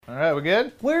All right, we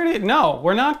good? No,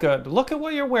 we're not good. Look at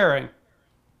what you're wearing.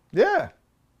 Yeah.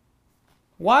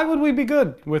 Why would we be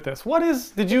good with this?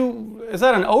 Is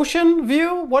that an ocean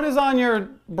view? What is on your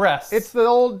breast? It's the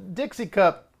old Dixie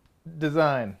cup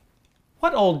design.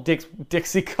 What old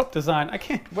Dixie cup design? I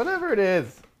can't. Whatever it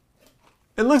is.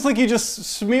 It looks like you just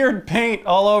smeared paint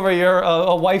all over your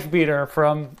a wife beater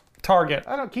from Target.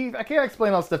 I can't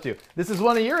explain all this stuff to you. This is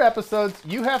one of your episodes.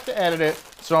 You have to edit it.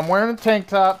 So I'm wearing a tank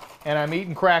top and I'm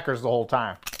eating crackers the whole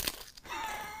time.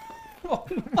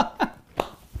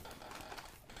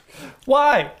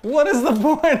 Why? What is the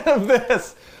point of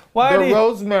this? Why the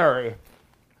rosemary.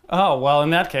 Oh, well,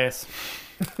 in that case.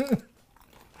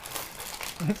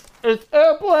 It's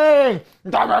airplane!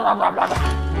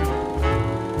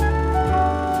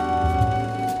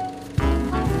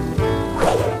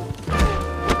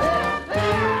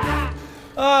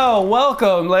 Oh,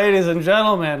 welcome, ladies and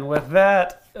gentlemen, with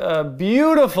that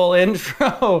beautiful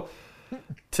intro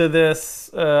to this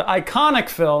iconic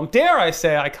film. Dare I say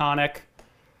iconic?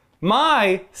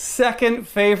 My second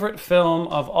favorite film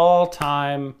of all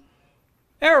time,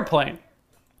 Airplane.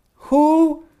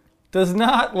 Who does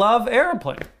not love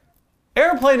Airplane?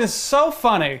 Airplane is so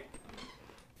funny.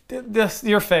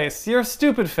 Your face, your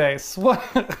stupid face. What?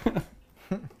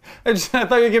 I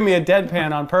thought you were giving me a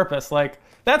deadpan on purpose. Like,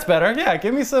 that's better. Yeah,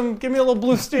 give me a little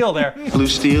blue steel there. Blue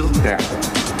steel? There.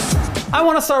 I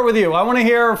want to start with you. I want to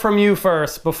hear from you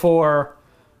first before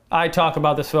I talk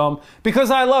about this film,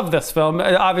 because I love this film.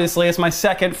 Obviously, it's my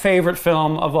second favorite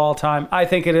film of all time. I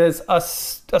think it is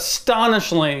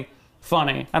astonishingly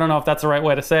funny. I don't know if that's the right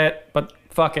way to say it, but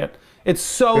fuck it. It's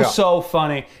so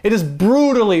funny. It is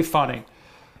brutally funny.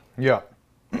 Yeah.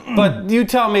 But you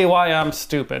tell me why I'm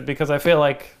stupid, because I feel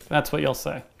like that's what you'll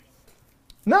say.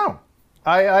 No.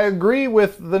 I agree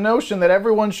with the notion that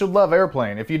everyone should love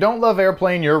Airplane. If you don't love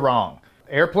Airplane, you're wrong.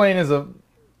 Airplane is a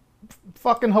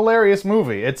fucking hilarious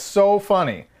movie. It's so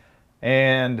funny.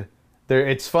 And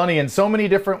it's funny in so many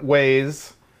different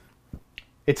ways.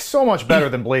 It's so much better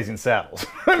than Blazing Saddles.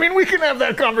 I mean, we can have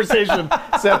that conversation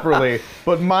separately,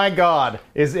 but my God,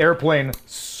 is Airplane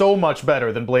so much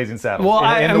better than Blazing Saddles. Well,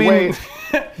 I mean...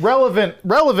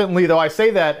 relevantly, though, I say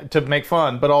that to make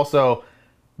fun, but also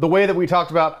the way that we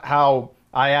talked about how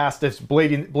I asked if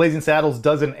Blazing Saddles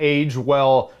doesn't age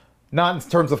well, not in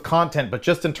terms of content, but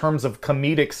just in terms of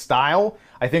comedic style,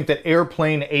 I think that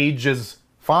Airplane ages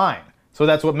fine. So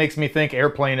that's what makes me think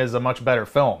Airplane is a much better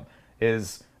film,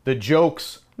 is the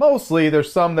jokes, mostly,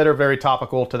 there's some that are very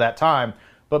topical to that time,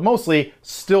 but mostly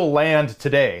still land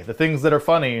today. The things that are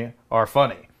funny are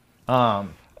funny.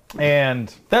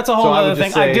 And that's a whole other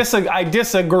thing. I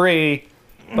disagree,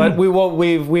 but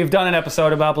we've done an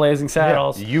episode about Blazing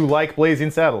Saddles. Yeah, you like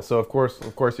Blazing Saddles, so of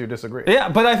course you disagree. Yeah,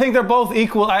 but I think they're both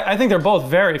equal. I think they're both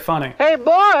very funny. Hey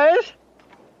boys,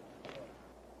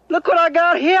 look what I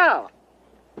got here.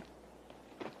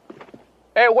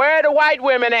 Hey, where are the white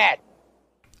women at?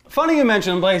 Funny you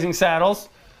mentioned Blazing Saddles,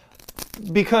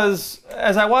 because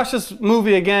as I watched this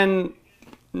movie again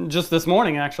just this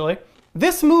morning, actually,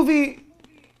 this movie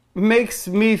makes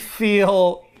me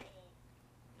feel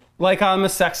like I'm a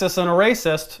sexist and a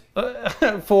racist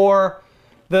for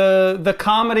the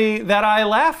comedy that I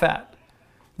laugh at.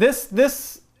 This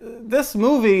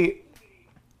movie,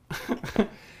 I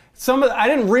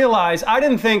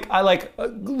didn't think,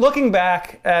 looking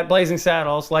back at Blazing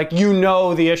Saddles, like, you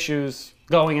know the issues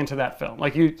going into that film.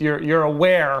 Like, you're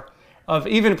aware of,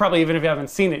 probably even if you haven't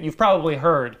seen it, you've probably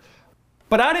heard.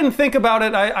 But I didn't think about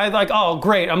it. I like, oh,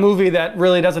 great, a movie that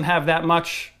really doesn't have that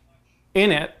much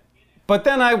in it. But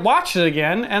then I watched it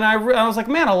again, and I was like,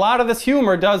 man, a lot of this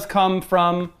humor does come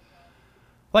from,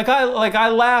 I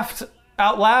laughed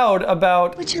out loud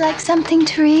about... Would you like something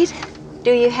to read?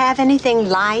 Do you have anything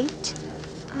light?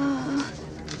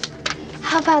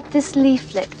 How about this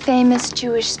leaflet, Famous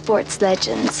Jewish Sports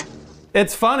Legends?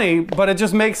 It's funny, but it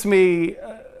just makes me...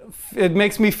 It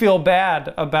makes me feel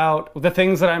bad about the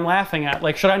things that I'm laughing at.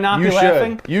 Like, should I not be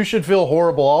laughing? You should feel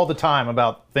horrible all the time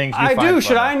about things you find funny.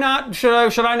 Should I not?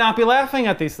 Should I not be laughing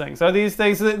at these things? Are these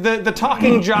things the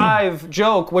talking jive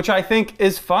joke, which I think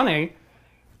is funny?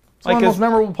 It's one of the most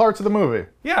memorable parts of the movie.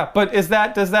 Yeah, but does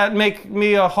that make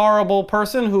me a horrible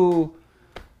person who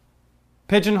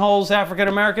pigeonholes African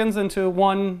Americans into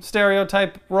one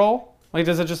stereotype role? Like,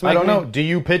 does it just make I don't know. Do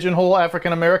you pigeonhole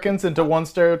African Americans into one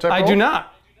stereotype role? I do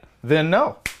not. Then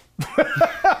no.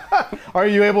 Are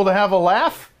you able to have a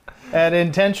laugh at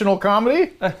intentional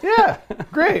comedy? Yeah,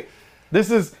 great.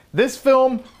 This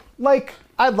film, like,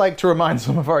 I'd like to remind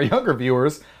some of our younger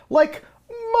viewers, like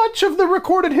much of the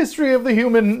recorded history of the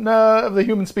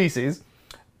human species,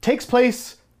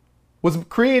 was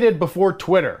created before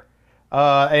Twitter.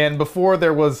 And before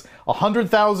there was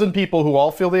 100,000 people who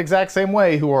all feel the exact same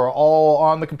way, who are all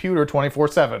on the computer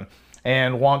 24/7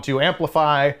 and want to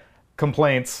amplify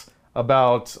complaints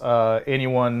about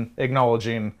anyone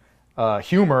acknowledging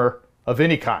humor of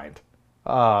any kind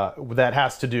that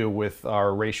has to do with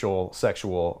our racial,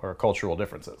 sexual, or cultural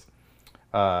differences.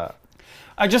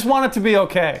 I just want it to be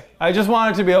okay. I just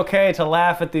want it to be okay to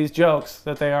laugh at these jokes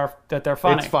that they're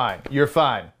funny. It's fine. You're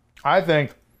fine. I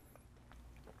think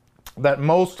that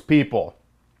most people,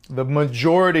 the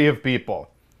majority of people,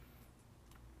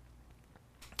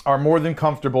 are more than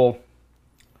comfortable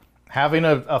having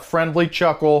a friendly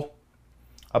chuckle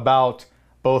about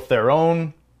both their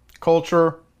own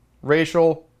culture,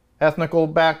 racial, ethnical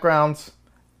backgrounds,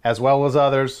 as well as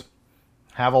others.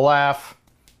 Have a laugh.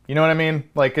 You know what I mean?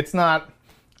 Like, it's not...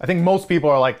 I think most people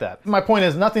are like that. My point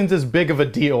is, nothing's as big of a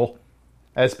deal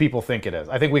as people think it is.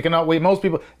 I think we cannot... most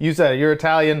people... You said it, you're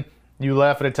Italian, you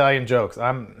laugh at Italian jokes.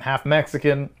 I'm half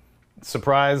Mexican.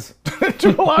 Surprise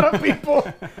to a lot of people.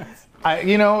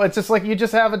 It's just like, you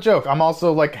just have a joke. I'm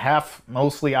also like half,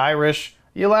 mostly Irish.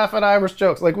 You laugh at Irish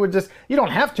jokes. Like, you don't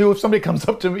have to if somebody comes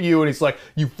up to you and he's like,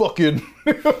 you fucking,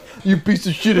 you piece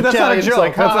of shit That's Italian. not a joke. It's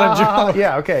like, That's not a joke.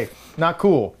 Yeah, okay. Not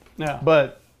cool. Yeah.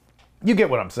 But you get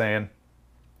what I'm saying.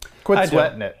 Quit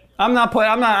sweating it. I'm not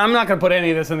gonna put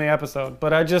any of this in the episode,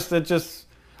 but I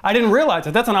didn't realize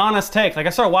it. That's an honest take. Like, I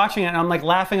started watching it and I'm like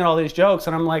laughing at all these jokes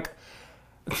and I'm like,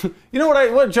 you know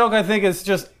what joke I think is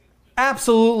just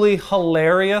absolutely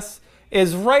hilarious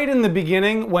is right in the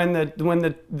beginning when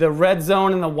the red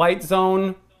zone and the white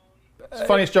zone. It's the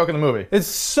funniest joke in the movie. It's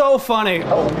so funny.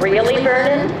 Oh, really,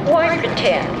 Vernon? Why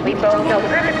pretend? We both know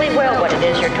perfectly well what it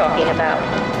is you're talking about.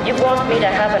 You want me to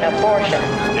have an abortion.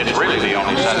 It's really the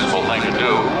only sensible thing to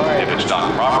do if it's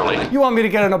done properly. You want me to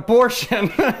get an abortion?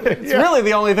 It's really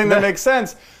the only thing that makes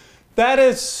sense. That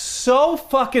is so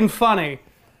fucking funny.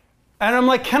 And I'm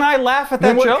like, can I laugh at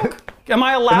that joke? Am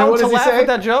I allowed to laugh at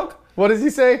that joke? What does he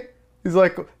say? He's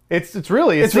like, it's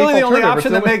really the only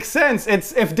option that makes sense.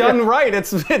 It's if done right,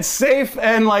 it's safe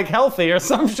and like healthy or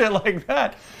some shit like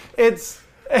that. It's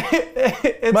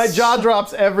my jaw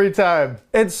drops every time.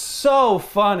 It's so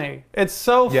funny. It's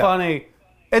so funny.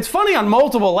 It's funny on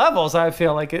multiple levels, I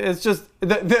feel like. It's just,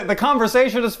 the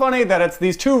conversation is funny, that it's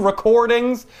these two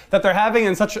recordings that they're having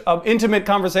in such an intimate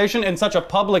conversation in such a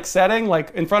public setting,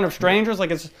 like in front of strangers.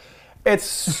 Like, it's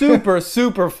super,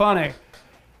 super funny.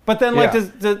 But then,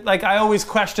 like, I always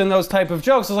question those type of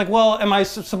jokes. It's like, well, am I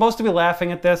supposed to be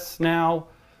laughing at this now?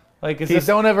 Like,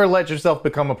 don't ever let yourself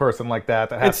become a person like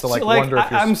that has to wonder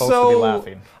if you're supposed to be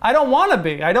laughing. I don't want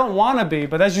to be.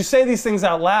 But as you say these things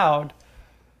out loud,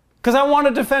 because I want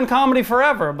to defend comedy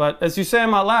forever, but as you say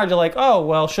them out loud, you're like, oh,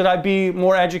 well, should I be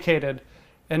more educated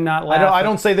and not laugh? I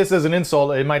don't say this as an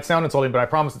insult. It might sound insulting, but I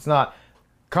promise it's not.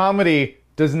 Comedy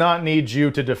does not need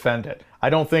you to defend it. I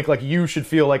don't think like you should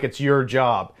feel like it's your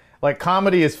job. Like,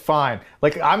 comedy is fine.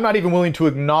 Like, I'm not even willing to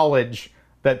acknowledge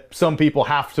that some people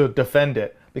have to defend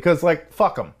it. Because, like,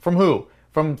 fuck them. From who?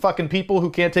 From fucking people who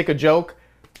can't take a joke?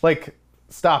 Like,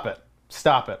 stop it.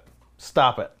 Stop it.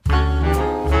 Stop it.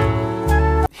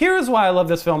 Here's why I love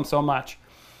this film so much.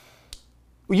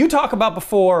 You talk about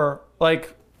before,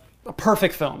 like,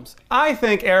 perfect films. I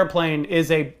think Airplane is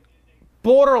a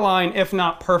borderline, if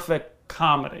not perfect,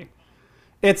 comedy.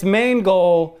 Its main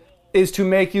goal is to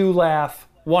make you laugh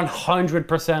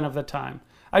 100% of the time.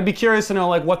 I'd be curious to know,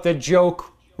 like, what the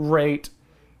joke rate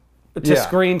to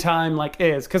screen time, like,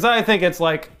 is. Because I think it's,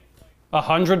 like,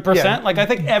 100%. Yeah. Like, I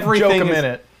think everything joke a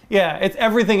minute. Yeah,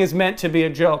 everything is meant to be a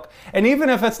joke. And even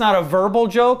if it's not a verbal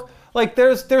joke, like,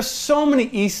 there's so many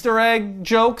Easter egg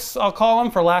jokes, I'll call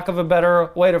them, for lack of a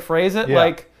better way to phrase it.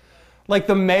 Yeah. Like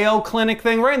the Mayo Clinic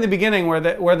thing right in the beginning where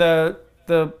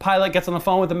the pilot gets on the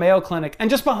phone with the Mayo Clinic, and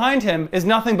just behind him is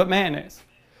nothing but mayonnaise.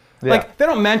 Yeah. Like, they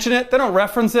don't mention it, they don't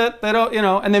reference it, they don't,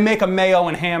 and they make a mayo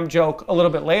and ham joke a little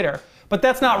bit later. But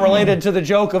that's not related to the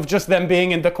joke of just them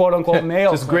being in the quote-unquote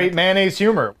Mayo Just Clinic. great mayonnaise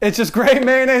humor. It's just great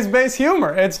mayonnaise-based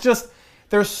humor. It's just,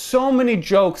 there's so many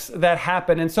jokes that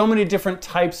happen and so many different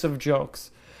types of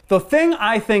jokes. The thing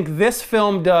I think this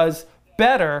film does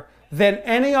better than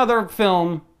any other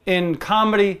film in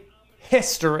comedy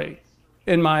history,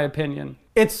 in my opinion,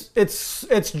 it's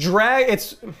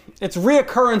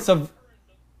reoccurrence of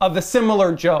the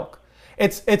similar joke.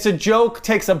 It's a joke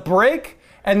takes a break,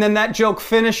 and then that joke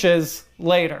finishes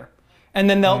later. And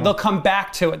then they'll come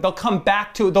back to it.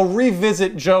 They'll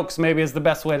revisit jokes, maybe is the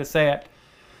best way to say it.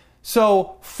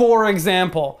 So, for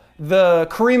example, the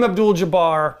Kareem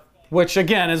Abdul-Jabbar which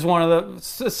again is one of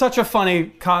such a funny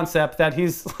concept that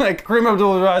he's like, Kareem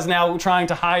Abdul-Jabbar is now trying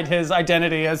to hide his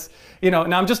identity as, now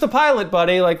I'm just a pilot,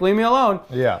 buddy, like leave me alone.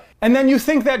 Yeah. And then you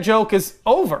think that joke is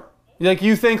over. Like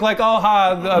you think like,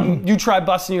 you try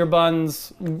busting your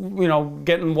buns,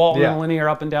 getting Walton and Linear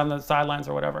up and down the sidelines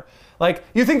or whatever. Like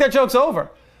you think that joke's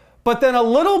over. But then a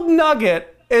little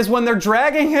nugget is when they're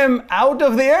dragging him out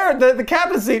of the air, the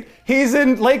captain's seat, he's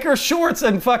in Lakers shorts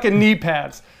and fucking knee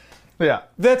pads. Yeah.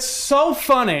 That's so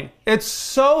funny. It's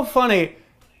so funny.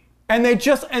 And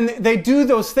they do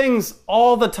those things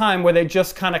all the time where they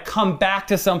just kind of come back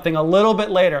to something a little bit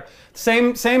later.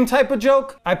 Same type of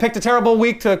joke. I picked a terrible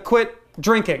week to quit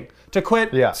drinking, to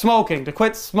quit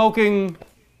smoking,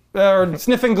 or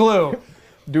sniffing glue.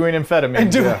 Doing amphetamines.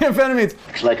 And doing amphetamines.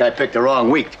 It's like I picked the wrong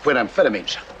week to quit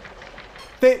amphetamines.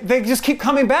 They just keep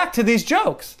coming back to these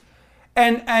jokes.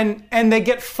 And they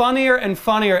get funnier and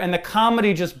funnier, and the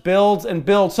comedy just builds and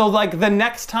builds. So like the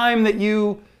next time that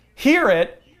you hear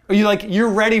it, you're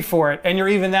ready for it, and you're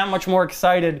even that much more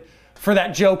excited for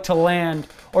that joke to land.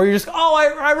 Or you're just,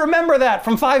 I remember that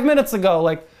from 5 minutes ago.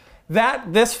 Like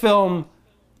this film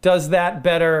does that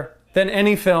better than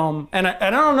any film. And I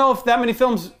don't know if that many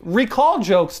films recall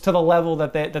jokes to the level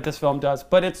that this film does,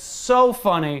 but it's so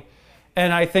funny.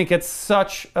 And I think it's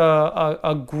such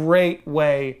a great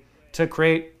way to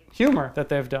create humor that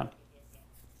they've done.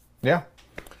 Yeah,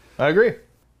 I agree.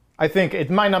 I think it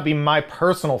might not be my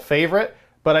personal favorite,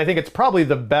 but I think it's probably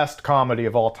the best comedy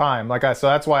of all time. So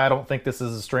that's why I don't think this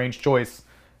is a strange choice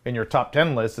in your top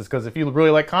 10 list, is because if you really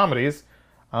like comedies,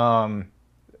 and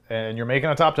you're making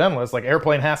a top 10 list, like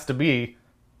Airplane has to be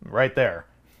right there.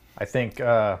 I think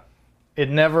it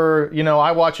never,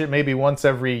 I watch it maybe once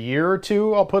every year or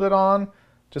two, I'll put it on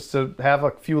just to have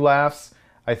a few laughs.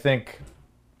 I think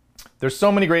there's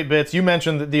so many great bits. You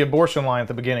mentioned that the abortion line at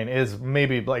the beginning is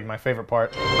maybe like my favorite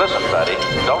part. Listen, Betty,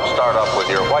 don't start up with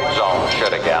your white zone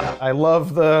shit again. I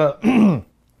love the...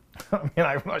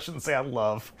 I shouldn't say I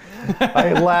love.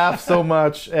 I laugh so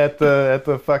much at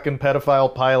the fucking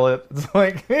pedophile pilot. It's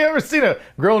like, you ever seen a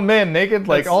grown man naked?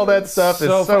 Like, all that stuff is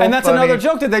so funny. And that's another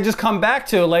joke that they just come back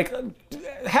to. Like,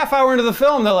 half hour into the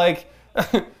film, they're like,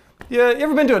 you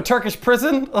ever been to a Turkish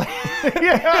prison?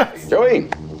 Yeah. Joey,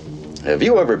 have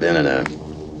you ever been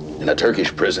in a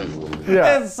Turkish prison?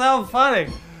 Yeah. It's so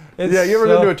funny. You ever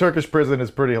been to a Turkish prison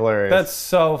is pretty hilarious. That's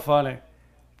so funny.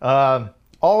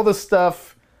 All the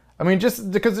stuff, just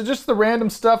because it's just the random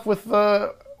stuff with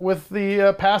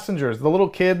the passengers, the little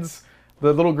kids,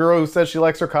 the little girl who says she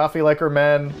likes her coffee like her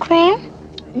men. Cream?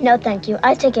 No, thank you.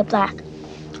 I take it black.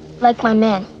 Like my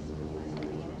man.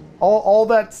 All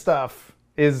that stuff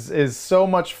is so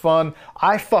much fun.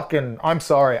 I'm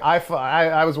sorry.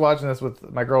 I was watching this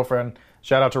with my girlfriend.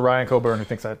 Shout out to Ryan Coburn, who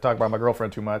thinks I talk about my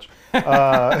girlfriend too much.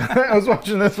 I was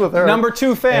watching this with her. Number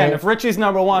 2 fan. If Richie's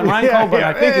number 1, Ryan Coburn,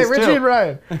 I think he's Richie 2. and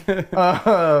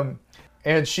Ryan.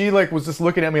 And she was just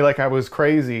looking at me like I was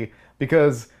crazy,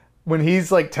 because when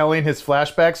he's telling his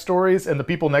flashback stories and the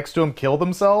people next to him kill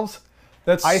themselves,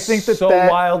 I think that's so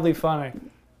wildly funny.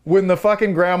 When the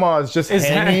fucking grandma is just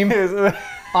hanging,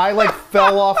 I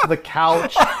fell off the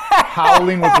couch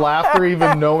howling with laughter,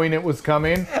 even knowing it was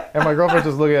coming. And my girlfriend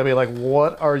just looking at me like,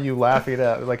 what are you laughing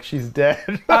at? Like, she's dead.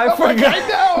 I forgot. I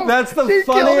know. That's the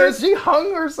funniest. She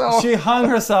hung herself. She hung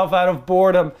herself out of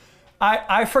boredom.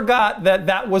 I forgot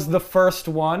that was the first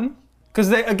one.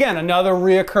 Because, again, another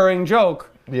reoccurring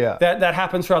joke that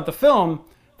happens throughout the film.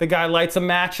 The guy lights a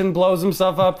match and blows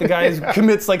himself up. The guy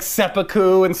commits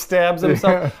seppuku and stabs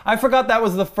himself. Yeah. I forgot that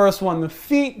was the first one. The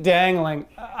feet dangling.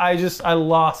 I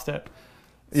lost it.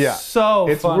 Yeah. So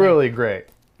it's funny. Really great.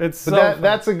 It's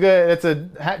that's a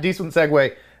decent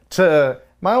segue to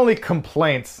my only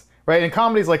complaints, right? In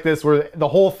comedies like this where the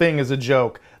whole thing is a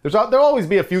joke, there'll always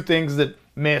be a few things that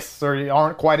miss or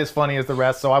aren't quite as funny as the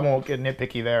rest, so I won't get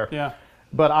nitpicky there. Yeah.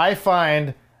 But I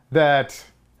find that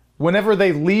whenever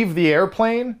they leave the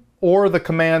airplane or the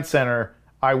command center,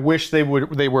 I wish they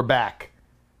were back.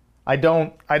 I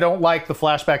don't like the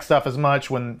flashback stuff as much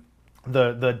when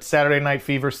the Saturday Night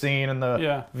Fever scene in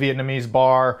the Vietnamese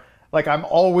bar. I'm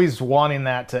always wanting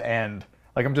that to end.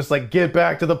 I'm just get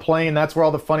back to the plane. That's where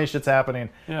all the funny shit's happening.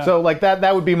 Yeah. So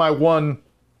that would be my one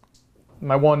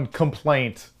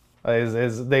complaint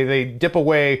is they dip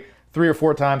away 3 or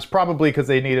 4 times, probably because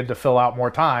they needed to fill out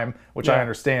more time, which I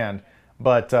understand.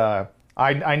 But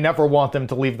I never want them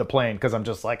to leave the plane, because I'm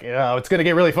just it's going to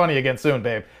get really funny again soon,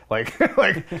 babe. They're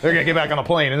going to get back on a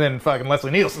plane, and then fucking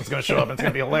Leslie Nielsen's going to show up, and it's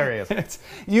going to be hilarious.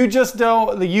 You just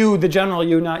don't, the general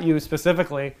you, not you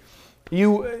specifically,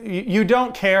 you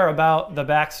don't care about the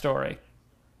backstory,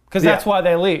 because that's why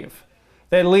they leave.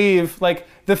 They leave, like,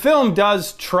 the film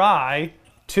does try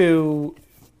to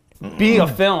be a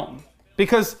film.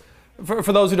 Because, for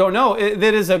those who don't know, it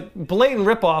is a blatant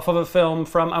ripoff of a film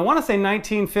from, I want to say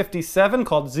 1957,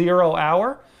 called 0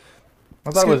 Hour.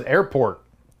 I thought it was Airport.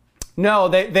 No,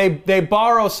 they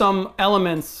borrow some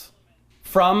elements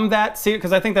from that series,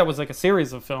 because I think that was like a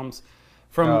series of films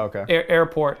from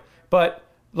Airport. But,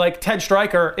 like, Ted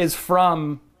Stryker is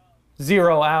from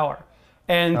 0 Hour.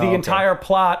 And the entire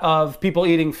plot of people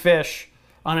eating fish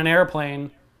on an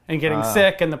airplane and getting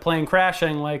sick and the plane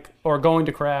crashing, like, or going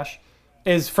to crash,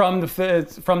 is from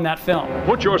that film.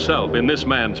 Put yourself in this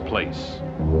man's place.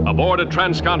 Aboard a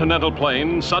transcontinental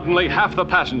plane, suddenly half the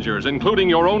passengers, including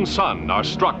your own son, are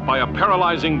struck by a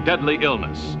paralyzing, deadly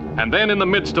illness. And then in the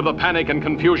midst of the panic and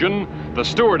confusion, the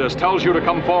stewardess tells you to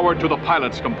come forward to the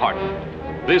pilot's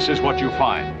compartment. This is what you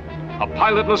find. A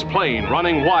pilotless plane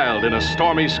running wild in a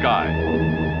stormy sky.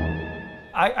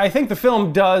 I think the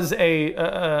film does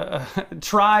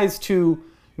tries to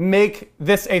make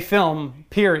this a film,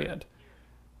 period.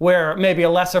 Where maybe a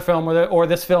lesser film or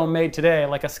this film made today,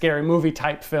 like a scary movie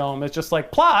type film, is just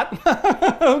like, plot?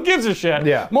 Who gives a shit?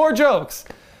 Yeah. More jokes.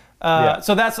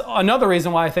 So that's another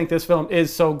reason why I think this film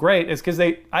is so great, is because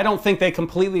I don't think they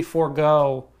completely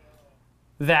forego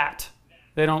that.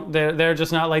 They're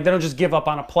just not like, they don't just give up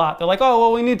on a plot. They're like, oh,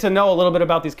 well, we need to know a little bit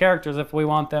about these characters if we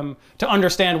want them to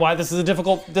understand why this is a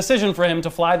difficult decision for him to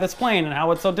fly this plane and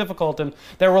how it's so difficult, and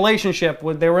their relationship,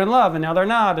 they were in love and now they're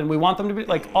not, and we want them to be,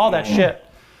 like, all that shit.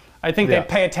 I think they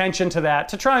pay attention to that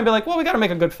to try and be like, well, we got to make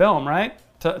a good film, right?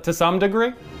 To some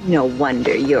degree. No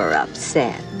wonder you're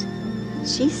upset.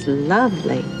 She's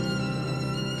lovely.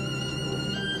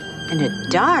 And a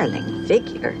darling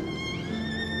figure.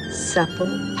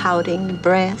 Supple, pouting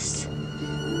breasts,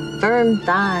 firm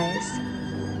thighs.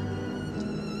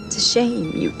 It's a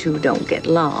shame you two don't get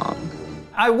along.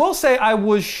 I will say I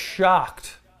was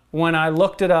shocked when I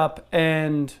looked it up,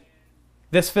 and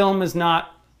this film is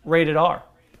not rated R.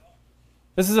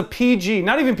 This is a PG,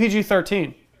 not even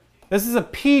PG-13. This is a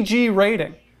PG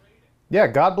rating. Yeah,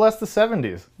 God bless the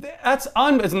 70s. It's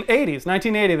in the 80s.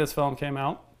 1980 this film came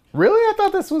out. Really? I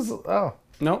thought this was,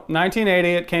 Nope, 1980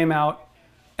 it came out.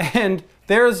 And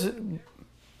there's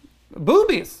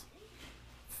boobies.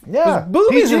 Yeah, there's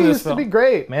boobies PG in this used film. to be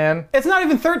great, man. It's not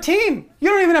even 13. You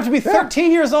don't even have to be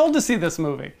 13 years old to see this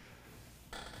movie.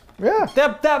 Yeah.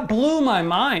 That blew my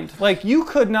mind. Like, you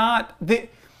could not...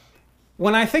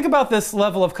 When I think about this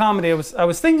level of comedy, I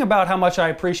was thinking about how much I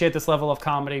appreciate this level of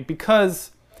comedy,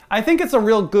 because I think it's a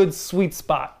real good sweet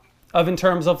spot in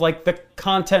terms of, like, the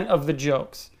content of the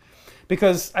jokes.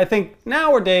 Because I think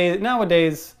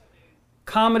nowadays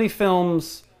comedy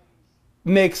films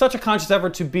make such a conscious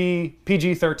effort to be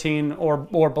PG-13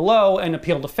 or below and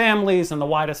appeal to families and the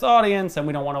widest audience, and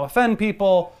we don't want to offend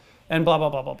people, and blah, blah,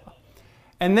 blah, blah, blah.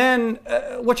 And then,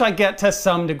 which I get to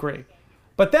some degree.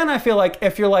 But then I feel like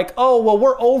if you're like, oh, well,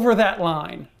 we're over that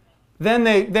line,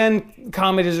 then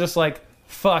comedy is just like,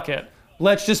 fuck it.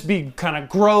 Let's just be kind of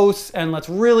gross and let's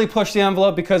really push the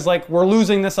envelope because, like, we're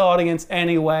losing this audience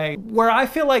anyway. Where I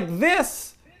feel like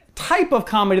this type of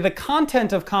comedy, the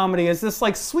content of comedy, is this,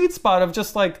 like, sweet spot of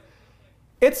just, like,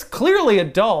 it's clearly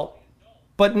adult,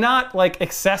 but not, like,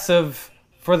 excessive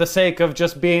for the sake of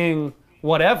just being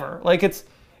whatever. Like, it's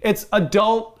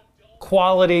adult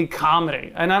quality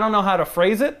comedy, and I don't know how to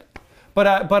phrase it, but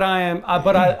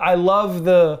I love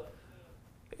the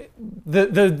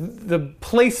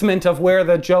placement of where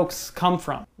the jokes come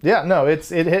from. Yeah, no, it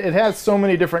has so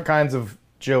many different kinds of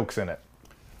jokes in it,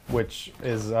 which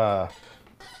is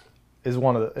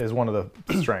one of the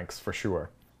strengths for sure.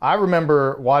 I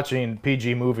remember watching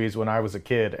PG movies when I was a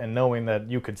kid and knowing that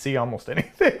you could see almost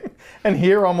anything and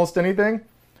hear almost anything.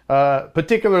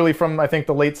 Particularly from, I think,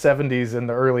 the late 70s and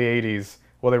the early 80s,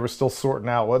 while they were still sorting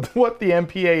out what the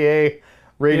MPAA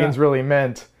ratings really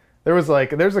meant. There's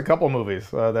a couple movies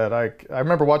that I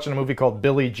remember watching a movie called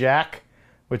Billy Jack,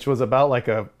 which was about, like,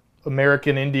 a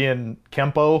American Indian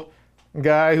Kempo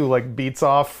guy who, like, beats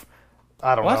off,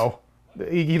 I don't know.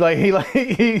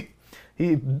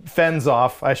 He fends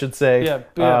off, I should say.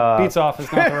 Yeah, beats off is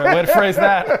not the right way to phrase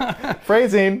that.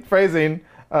 Phrasing.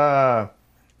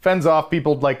 Fends off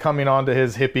people, like, coming onto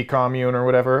his hippie commune or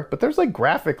whatever. But there's, like,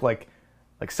 graphic, like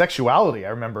sexuality, I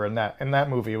remember, in that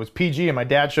movie. It was PG, and my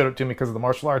dad showed it to me because of the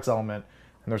martial arts element.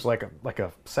 And there's like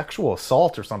a sexual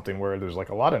assault or something where there's, like,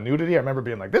 a lot of nudity. I remember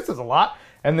being like, this is a lot.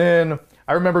 And then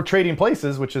I remember Trading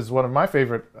Places, which is one of my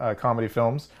favorite comedy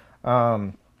films,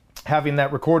 having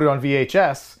that recorded on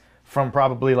VHS from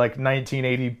probably, like,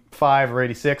 1985 or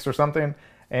 86 or something.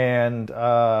 And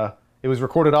it was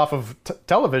recorded off of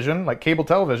television, like cable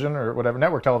television or whatever,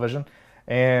 network television.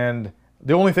 And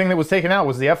the only thing that was taken out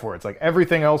was the F words. Like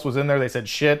everything else was in there. They said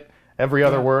shit every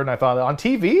other word, and I thought, on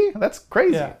TV? That's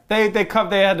crazy. Yeah. They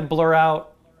had to blur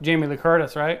out Jamie Lee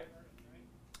Curtis, right?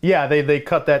 Yeah, they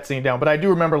cut that scene down, but I do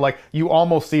remember like you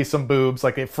almost see some boobs,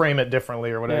 like they frame it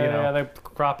differently or whatever. Yeah, they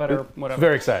crop it or whatever. It's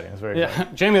very exciting. It's very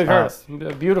exciting. Jamie Lee Curtis,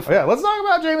 beautiful. Yeah, let's talk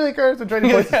about Jamie Lee Curtis and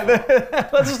Trading Places.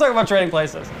 Let's just talk about Trading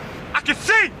Places. I can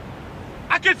see.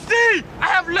 I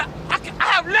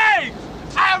have legs.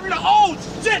 Oh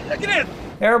shit! Look at this.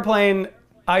 Airplane,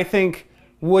 I think,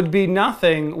 would be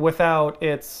nothing without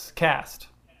its cast.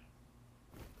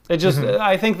 It just,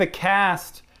 I think the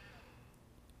cast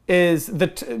is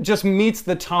just meets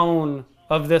the tone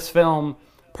of this film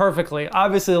perfectly.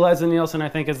 Obviously, Leslie Nielsen, I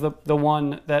think, is the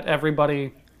one that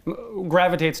everybody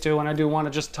gravitates to, and I do want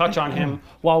to just touch on him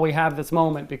while we have this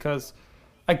moment, because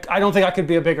I don't think I could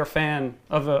be a bigger fan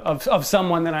of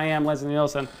someone than I am Leslie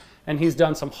Nielsen, and he's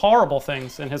done some horrible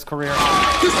things in his career.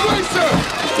 This way, sir!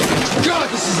 God,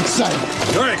 this is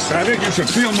exciting. You're excited. You should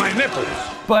feel my nipples.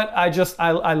 But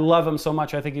I love him so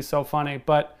much. I think he's so funny.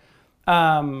 But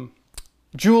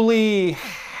Julie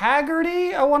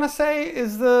Haggerty, I want to say,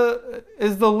 is the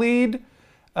lead.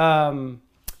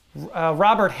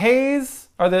 Robert Hayes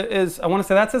I want to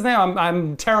say that's his name.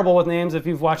 I'm terrible with names. If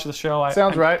you've watched the show,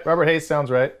 sounds right. Robert Hayes sounds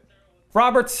right.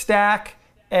 Robert Stack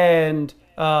and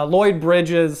Lloyd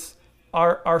Bridges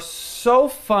are so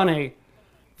funny.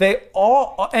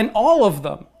 All of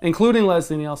them, including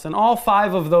Leslie Nielsen, all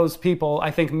 5 of those people, I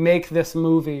think, make this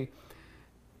movie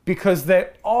because they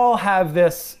all have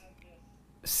this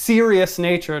serious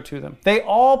nature to them. They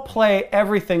all play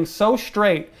everything so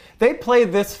straight. They play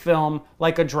this film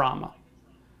like a drama,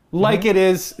 like it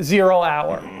is 0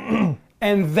 Hour.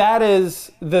 And that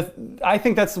is I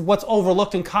think that's what's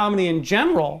overlooked in comedy in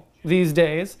general these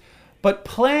days. But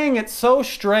playing it so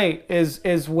straight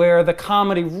is where the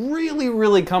comedy really,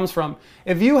 really comes from.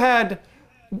 If you had,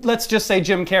 let's just say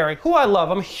Jim Carrey, who I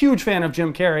love, I'm a huge fan of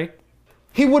Jim Carrey,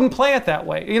 he wouldn't play it that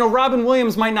way. You know, Robin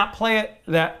Williams might not play it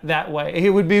that way.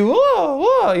 He would be, whoa,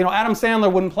 whoa. You know, Adam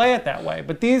Sandler wouldn't play it that way.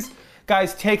 But these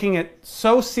guys taking it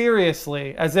so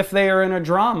seriously, as if they are in a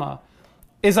drama,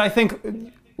 is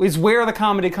where the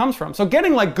comedy comes from. So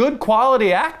getting like good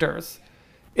quality actors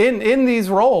in these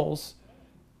roles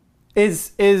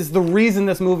is the reason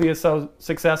this movie is so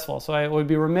successful. So I would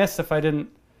be remiss if I didn't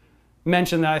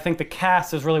mention that I think the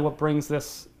cast is really what brings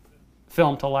this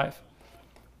film to life.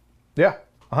 Yeah,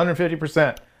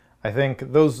 150%. I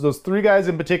think those 3 guys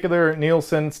in particular,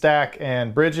 Nielsen, Stack,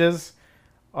 and Bridges,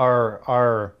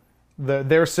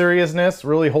 their seriousness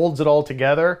really holds it all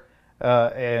together.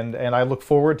 And I look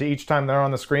forward to each time they're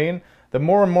on the screen. The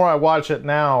more and more I watch it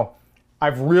now,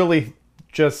 I've really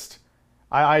just...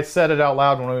 I said it out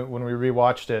loud when we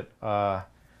rewatched it.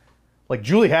 Like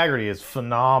Julie Haggerty is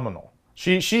phenomenal.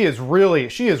 She is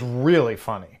really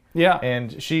funny. Yeah.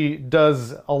 And she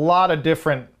does a lot of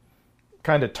different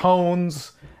kind of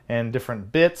tones and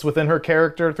different bits within her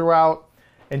character throughout.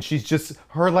 And she's just,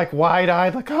 her like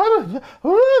wide-eyed, like,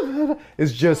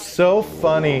 is just so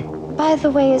funny. By the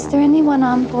way, is there anyone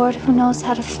on board who knows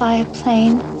how to fly a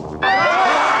plane?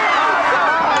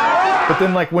 But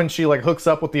then like when she like hooks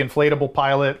up with the inflatable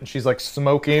pilot and she's like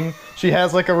smoking, she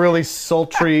has like a really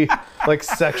sultry, like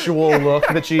sexual look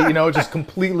that she, just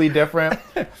completely different.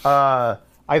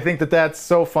 I think that's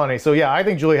so funny. So yeah, I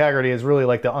think Julie Haggerty is really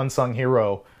like the unsung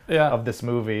hero of this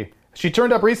movie. She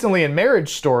turned up recently in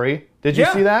Marriage Story. Did you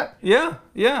see that? Yeah.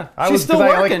 She's still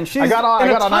working. I got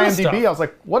on IMDb. I was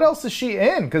like, what else is she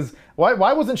in? Because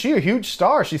why wasn't she a huge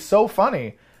star? She's so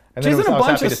funny. And then She's in a I was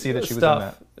bunch happy of to see that she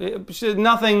stuff. was in that. She's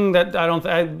nothing that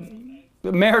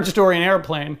Marriage Story and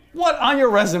Airplane. What on your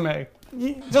resume?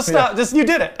 Just stop. Just you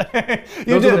did it.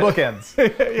 Those are the bookends.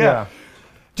 Yeah.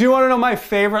 Do you want to know my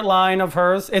favorite line of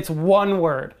hers? It's one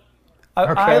word.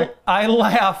 Okay. I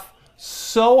laugh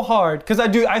so hard because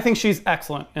I think she's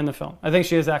excellent in the film. I think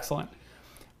she is excellent.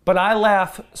 But I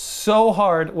laugh so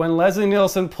hard when Leslie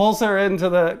Nielsen pulls her into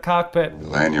the cockpit.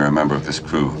 Elaine, you're a member of this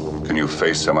crew. Can you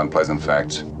face some unpleasant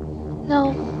facts?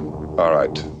 No. All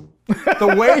right.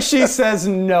 The way she says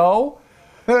no,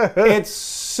 it's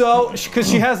so, because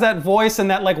she has that voice and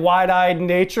that like wide-eyed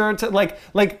nature to like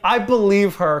I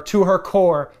believe her to her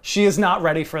core. She is not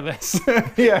ready for this.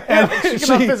 Yeah, and she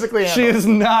cannot physically handle. She is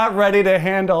not ready to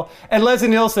handle. And Leslie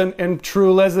Nielsen, in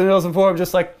true Leslie Nielsen form,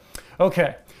 just like,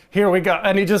 okay, here we go.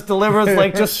 And he just delivers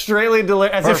like just straightly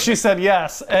as if she said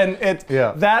yes. And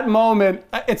that moment,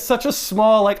 it's such a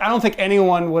small, like I don't think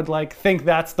anyone would like think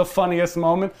that's the funniest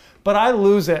moment, but I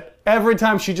lose it every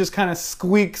time she just kind of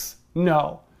squeaks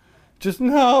no. Just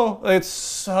no. It's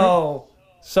so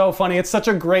funny. It's such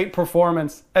a great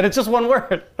performance. And it's just one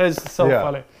word. It's so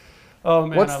funny. Oh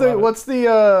man, what's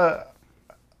the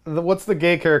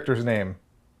gay character's name?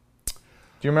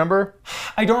 Do you remember?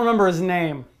 I don't remember his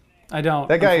name. I don't.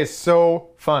 That guy is so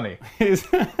funny.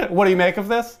 What do you make of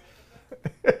this?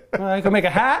 I can make a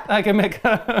hat. I can make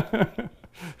a...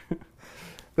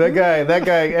 That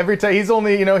guy, every time, he's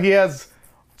only, he has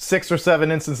 6 or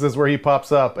 7 instances where he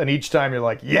pops up, and each time you're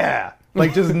like, yeah,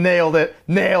 like just nailed it,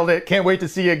 can't wait to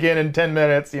see you again in 10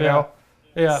 minutes, you know?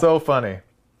 Yeah. So funny.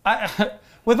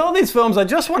 With all these films, I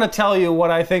just want to tell you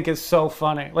what I think is so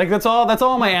funny. Like, that's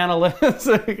all my analysis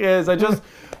is.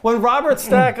 When Robert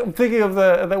Stack, I'm thinking of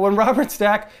when Robert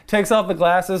Stack takes off the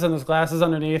glasses and there's glasses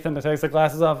underneath and he takes the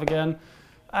glasses off again,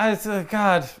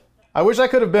 God. I wish I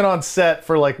could have been on set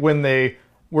for like when they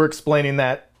were explaining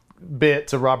that bit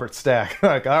to Robert Stack.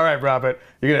 Like, all right, Robert,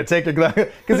 you're going to take the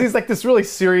glasses. Because he's like this really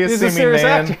serious seeming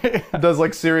man. Does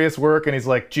like serious work and he's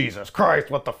like, Jesus Christ,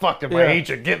 what the fuck did my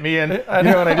agent get me in? And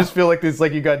I just feel like this,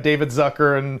 like you got David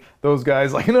Zucker and those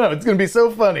guys like, no, it's going to be so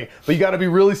funny. But you got to be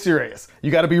really serious. You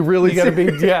got to be really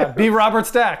serious. Be Robert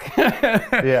Stack.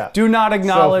 Yeah. Do not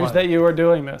acknowledge that you are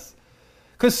doing this.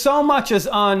 Because so much is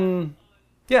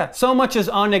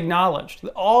unacknowledged.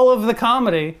 All of the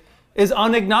comedy is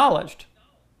unacknowledged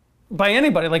by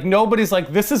anybody. Like, nobody's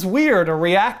like, this is weird, or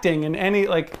reacting in any,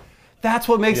 like, that's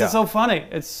what makes it so funny.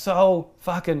 It's so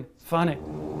fucking funny.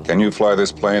 Can you fly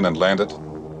this plane and land it?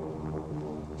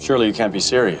 Surely you can't be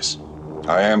serious.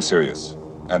 I am serious.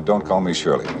 And don't call me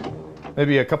Shirley.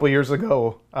 Maybe a couple years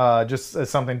ago, just as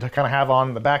something to kind of have on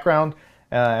in the background,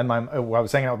 and I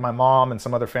was hanging out with my mom and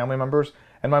some other family members,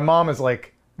 and my mom is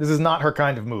like, this is not her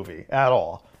kind of movie at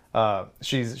all.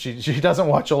 She doesn't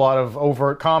watch a lot of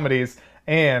overt comedies,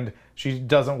 and she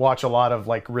doesn't watch a lot of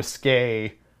like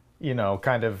risque,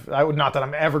 kind of. Not that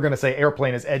I'm ever going to say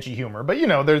Airplane is edgy humor, but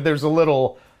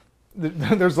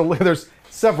there's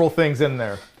several things in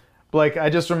there. Like, I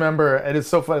just remember, it is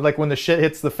so funny. Like when the shit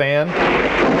hits the fan.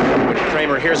 When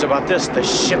Kramer hears about this, the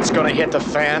shit's gonna hit the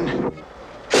fan.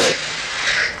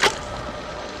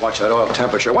 Watch that oil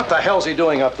temperature. What the hell's he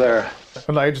doing up there?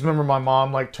 And I just remember my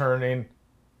mom like turning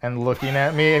and looking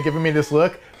at me and giving me this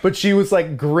look, but she was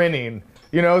like grinning.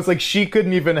 It's like she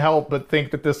couldn't even help but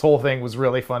think that this whole thing was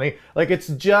really funny. Like, it's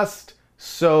just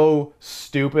so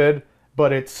stupid,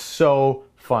 but it's so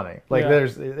funny. Like,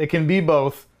 it can be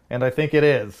both, and I think it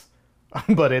is,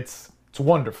 but it's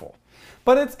wonderful.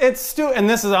 But it's and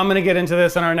this is, I'm going to get into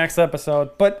this in our next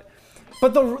episode, but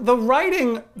the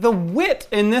writing, the wit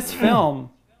in this film,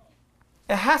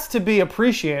 it has to be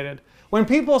appreciated. When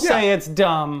people say it's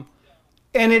dumb,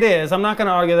 and it is, I'm not going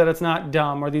to argue that it's not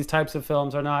dumb, or these types of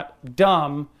films are not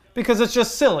dumb, because it's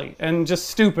just silly and just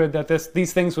stupid that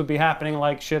these things would be happening,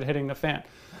 like shit hitting the fan.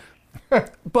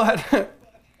 But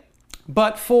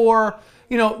for,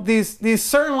 these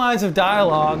certain lines of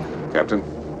dialogue. Captain,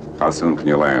 how soon can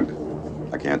you land?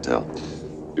 I can't tell.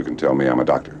 You can tell me. I'm a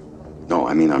doctor. No,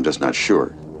 I mean, I'm just not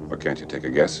sure. Or can't you take a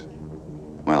guess?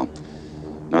 Well,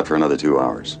 not for another 2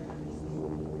 hours.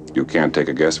 You can't take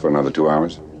a guess for another 2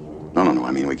 hours? No.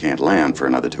 I mean, we can't land for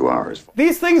another 2 hours.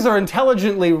 These things are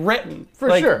intelligently written.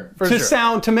 For sure.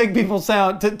 To make people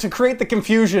sound, to create the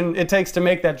confusion it takes to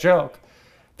make that joke.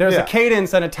 There's a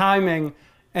cadence and a timing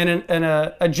and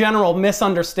a general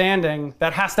misunderstanding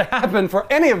that has to happen for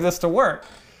any of this to work.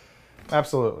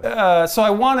 Absolutely. So I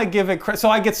want to give it credit. So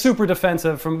I get super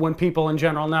defensive from when people in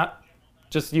general, not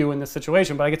just you in this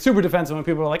situation, but I get super defensive when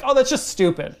people are like, oh, that's just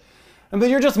stupid. But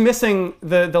you're just missing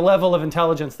the level of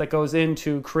intelligence that goes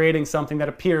into creating something that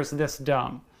appears this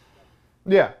dumb.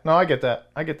 Yeah, no, I get that.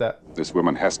 This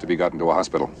woman has to be gotten to a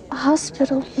hospital. A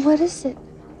hospital? What is it?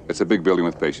 It's a big building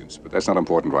with patients, but that's not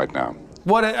important right now.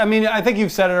 I think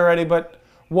you've said it already, but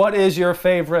what is your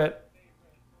favorite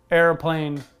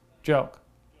airplane joke?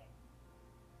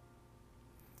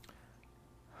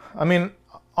 I mean,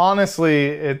 honestly,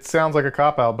 it sounds like a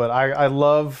cop-out, but I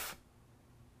love...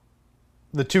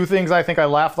 The two things I think I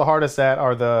laugh the hardest at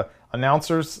are the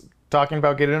announcers talking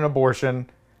about getting an abortion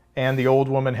and the old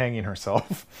woman hanging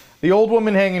herself. The old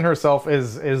woman hanging herself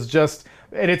is just...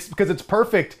 And it's because it's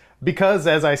perfect because,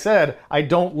 as I said, I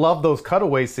don't love those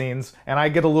cutaway scenes, and I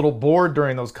get a little bored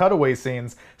during those cutaway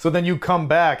scenes. So then you come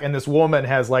back, and this woman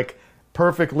has, like,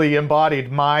 perfectly embodied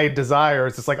my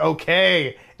desires. It's like,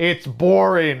 okay, it's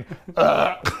boring.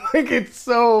 Like, it's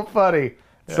so funny.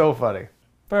 Yeah. So funny.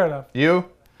 Fair enough. You?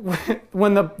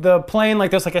 When the plane,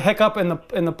 like, there's like a hiccup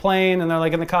in the plane, and they're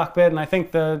like in the cockpit, and I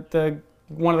think the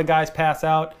one of the guys pass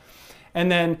out,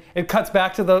 and then it cuts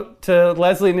back to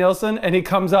Leslie Nielsen, and he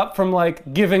comes up from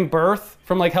like giving birth,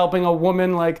 from like helping a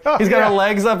woman, like he's got her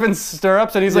legs up in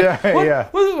stirrups, and he's like,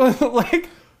 what? Like,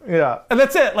 yeah, and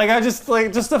that's it. Like, I just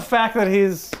the fact that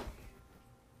he's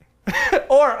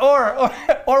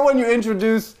or when you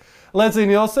introduce Leslie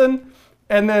Nielsen,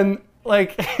 and then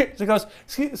like she goes,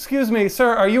 "Excuse me,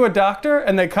 sir, are you a doctor?"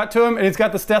 And they cut to him, and he's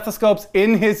got the stethoscopes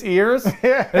in his ears,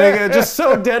 and just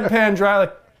so deadpan dry,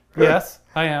 like, "Yes,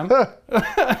 I am."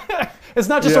 It's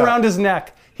not just around his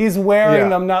neck; he's wearing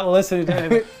them, not listening to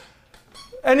anything.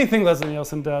 Anything Leslie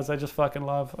Nielsen does, I just fucking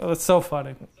love. Oh, it's so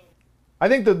funny. I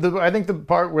think the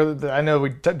part where I know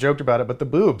we joked about it, but the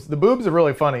boobs are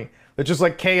really funny. It's just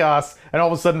like chaos, and all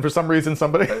of a sudden, for some reason,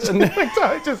 somebody just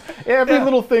every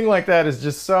little thing like that is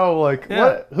just so like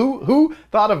what? Who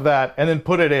thought of that and then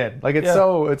put it in? Like it's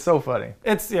so funny.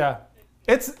 It's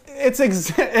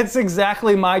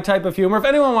exactly my type of humor. If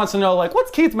anyone wants to know, like, what's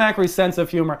Keith McRae's sense of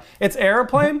humor? It's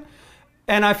Airplane.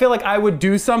 And I feel like I would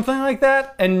do something like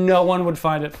that, and no one would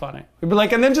find it funny. It'd be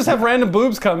like, and then just have random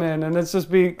boobs come in, and it's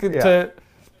just be to.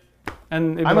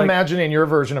 And I'm imagining your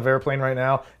version of Airplane right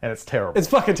now, and it's terrible. It's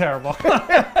fucking terrible.